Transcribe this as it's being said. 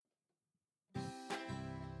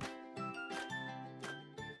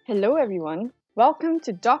Hello everyone, welcome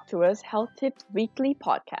to Doctor's Health Tips Weekly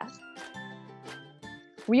Podcast.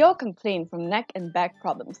 We all complain from neck and back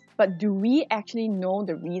problems, but do we actually know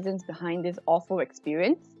the reasons behind this awful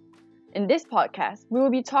experience? In this podcast, we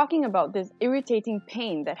will be talking about this irritating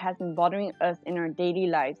pain that has been bothering us in our daily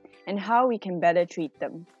lives and how we can better treat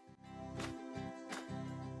them.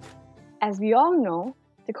 As we all know,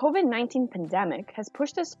 the COVID-19 pandemic has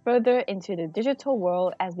pushed us further into the digital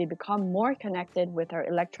world as we become more connected with our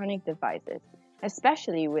electronic devices,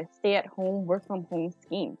 especially with stay-at-home, work-from-home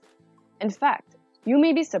schemes. In fact, you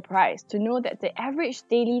may be surprised to know that the average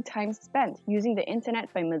daily time spent using the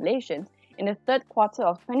internet by Malaysians in the third quarter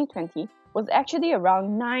of 2020 was actually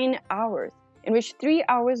around 9 hours, in which 3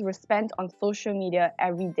 hours were spent on social media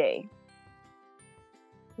every day.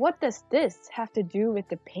 What does this have to do with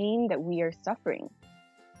the pain that we are suffering?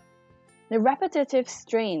 The repetitive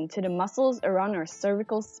strain to the muscles around our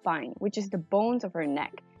cervical spine, which is the bones of our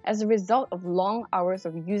neck, as a result of long hours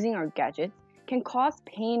of using our gadgets, can cause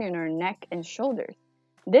pain in our neck and shoulders.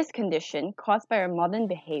 This condition, caused by our modern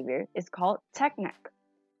behavior, is called tech neck.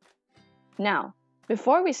 Now,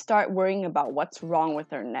 before we start worrying about what's wrong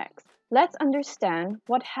with our necks, let's understand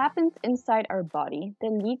what happens inside our body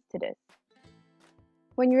that leads to this.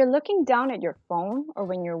 When you're looking down at your phone or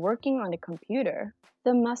when you're working on the computer,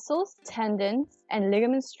 the muscles, tendons, and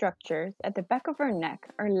ligament structures at the back of our neck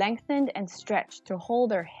are lengthened and stretched to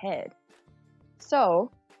hold our head. So,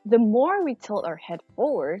 the more we tilt our head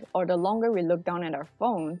forward or the longer we look down at our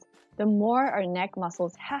phones, the more our neck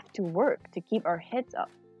muscles have to work to keep our heads up.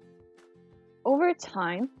 Over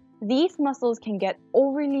time, these muscles can get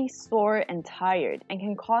overly sore and tired and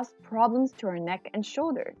can cause problems to our neck and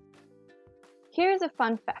shoulders. Here's a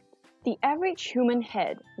fun fact. The average human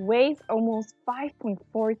head weighs almost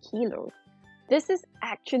 5.4 kilos. This is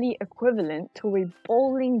actually equivalent to a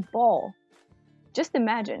bowling ball. Just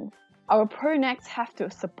imagine, our poor necks have to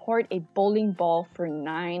support a bowling ball for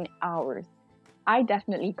 9 hours. I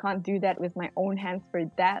definitely can't do that with my own hands for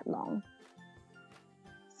that long.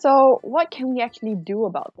 So, what can we actually do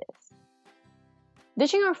about this?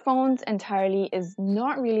 Ditching our phones entirely is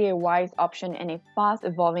not really a wise option in a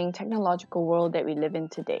fast-evolving technological world that we live in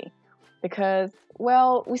today. Because,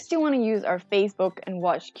 well, we still want to use our Facebook and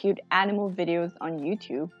watch cute animal videos on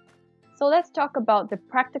YouTube. So let's talk about the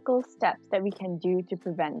practical steps that we can do to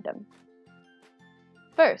prevent them.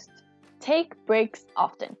 First, take breaks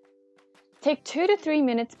often. Take 2 to 3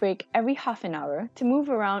 minutes break every half an hour to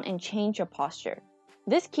move around and change your posture.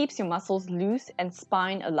 This keeps your muscles loose and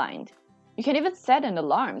spine aligned. You can even set an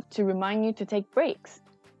alarm to remind you to take breaks.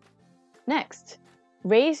 Next,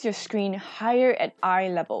 raise your screen higher at eye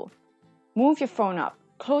level. Move your phone up,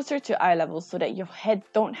 closer to eye level so that your head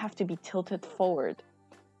don't have to be tilted forward.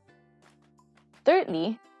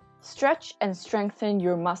 Thirdly, stretch and strengthen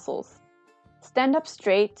your muscles. Stand up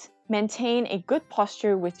straight, maintain a good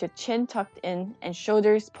posture with your chin tucked in and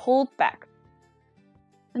shoulders pulled back.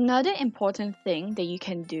 Another important thing that you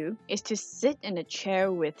can do is to sit in a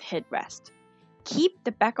chair with headrest. Keep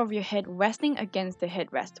the back of your head resting against the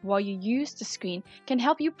headrest while you use the screen can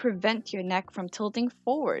help you prevent your neck from tilting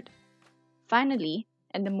forward. Finally,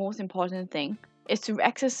 and the most important thing, is to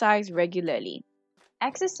exercise regularly.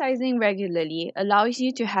 Exercising regularly allows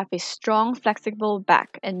you to have a strong, flexible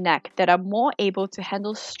back and neck that are more able to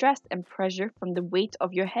handle stress and pressure from the weight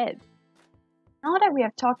of your head. Now that we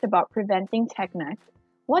have talked about preventing tech neck,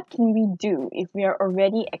 what can we do if we are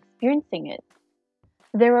already experiencing it?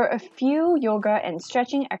 There are a few yoga and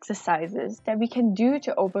stretching exercises that we can do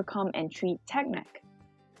to overcome and treat tech neck.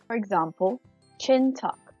 For example, chin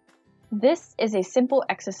tuck. This is a simple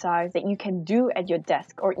exercise that you can do at your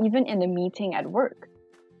desk or even in a meeting at work.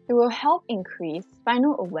 It will help increase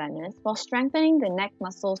spinal awareness while strengthening the neck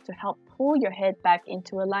muscles to help pull your head back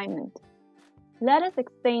into alignment. Let us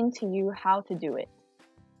explain to you how to do it.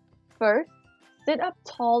 First, sit up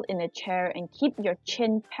tall in a chair and keep your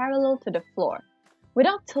chin parallel to the floor.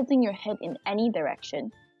 Without tilting your head in any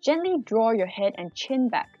direction, gently draw your head and chin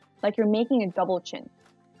back like you're making a double chin.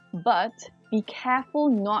 But be careful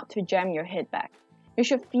not to jam your head back. You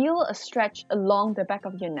should feel a stretch along the back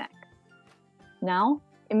of your neck. Now,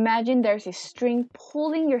 imagine there's a string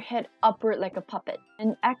pulling your head upward like a puppet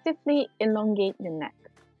and actively elongate your neck.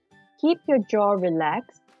 Keep your jaw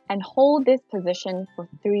relaxed and hold this position for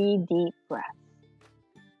 3 deep breaths.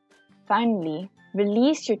 Finally,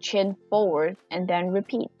 release your chin forward and then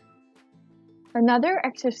repeat. Another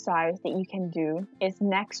exercise that you can do is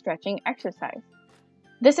neck stretching exercise.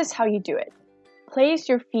 This is how you do it. Place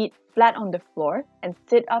your feet flat on the floor and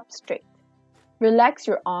sit up straight. Relax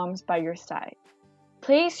your arms by your side.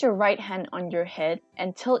 Place your right hand on your head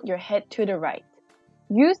and tilt your head to the right.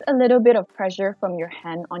 Use a little bit of pressure from your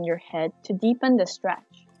hand on your head to deepen the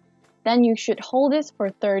stretch. Then you should hold this for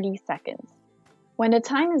 30 seconds. When the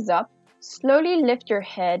time is up, slowly lift your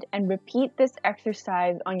head and repeat this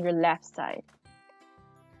exercise on your left side.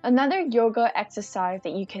 Another yoga exercise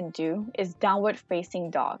that you can do is downward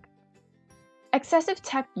facing dog. Excessive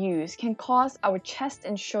tech use can cause our chest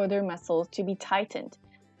and shoulder muscles to be tightened.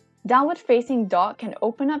 Downward facing dog can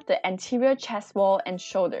open up the anterior chest wall and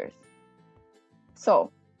shoulders.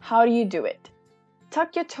 So, how do you do it?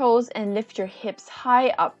 Tuck your toes and lift your hips high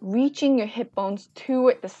up, reaching your hip bones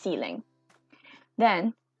toward the ceiling.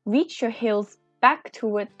 Then, reach your heels back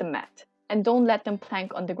toward the mat and don't let them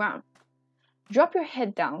plank on the ground. Drop your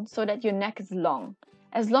head down so that your neck is long.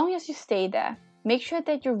 As long as you stay there, make sure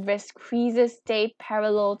that your wrist creases stay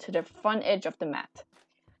parallel to the front edge of the mat.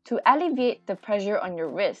 To alleviate the pressure on your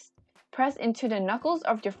wrist, press into the knuckles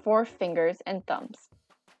of your forefingers and thumbs.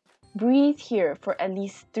 Breathe here for at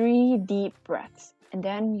least 3 deep breaths, and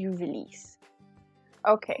then you release.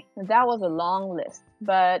 Okay, that was a long list,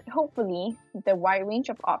 but hopefully the wide range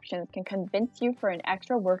of options can convince you for an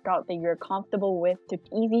extra workout that you're comfortable with to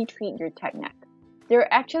easily treat your tech neck. There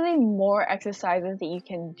are actually more exercises that you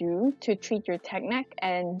can do to treat your tech neck,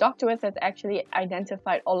 and Dr. West has actually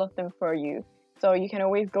identified all of them for you. So you can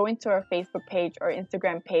always go into our Facebook page or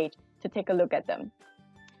Instagram page to take a look at them.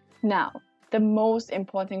 Now, the most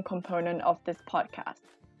important component of this podcast.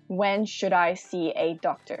 When should I see a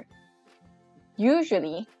doctor?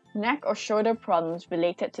 Usually, neck or shoulder problems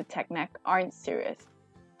related to tech neck aren't serious.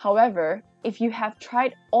 However, if you have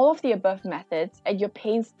tried all of the above methods and your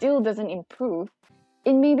pain still doesn't improve,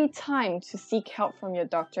 it may be time to seek help from your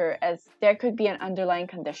doctor as there could be an underlying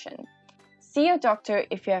condition. See your doctor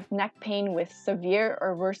if you have neck pain with severe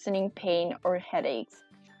or worsening pain or headaches,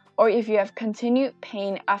 or if you have continued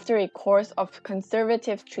pain after a course of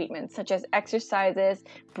conservative treatment such as exercises,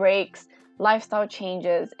 breaks, lifestyle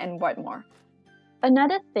changes, and what more.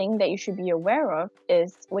 Another thing that you should be aware of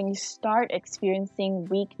is when you start experiencing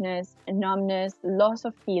weakness, numbness, loss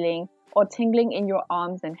of feeling, or tingling in your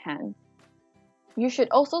arms and hands. You should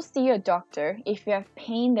also see a doctor if you have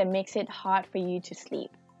pain that makes it hard for you to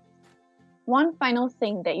sleep. One final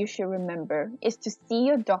thing that you should remember is to see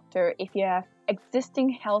your doctor if you have existing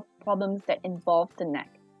health problems that involve the neck,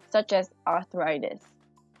 such as arthritis.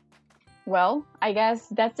 Well, I guess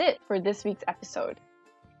that's it for this week's episode.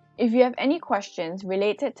 If you have any questions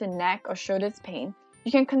related to neck or shoulders pain,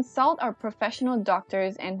 you can consult our professional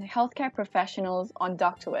doctors and healthcare professionals on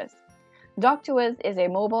DoctorWiz. DoctorWiz is a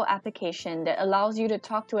mobile application that allows you to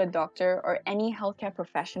talk to a doctor or any healthcare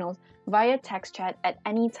professionals via text chat at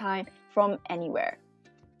any time from anywhere.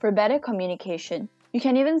 For better communication, you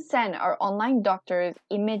can even send our online doctors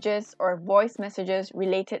images or voice messages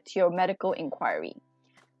related to your medical inquiry.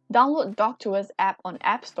 Download DoctorWiz app on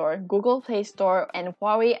App Store, Google Play Store, and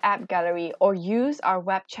Huawei App Gallery, or use our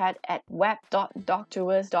web chat at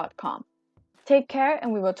web.drwiz.com. Take care,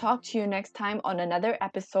 and we will talk to you next time on another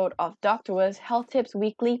episode of Dr. Wiz Health Tips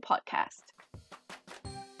Weekly Podcast.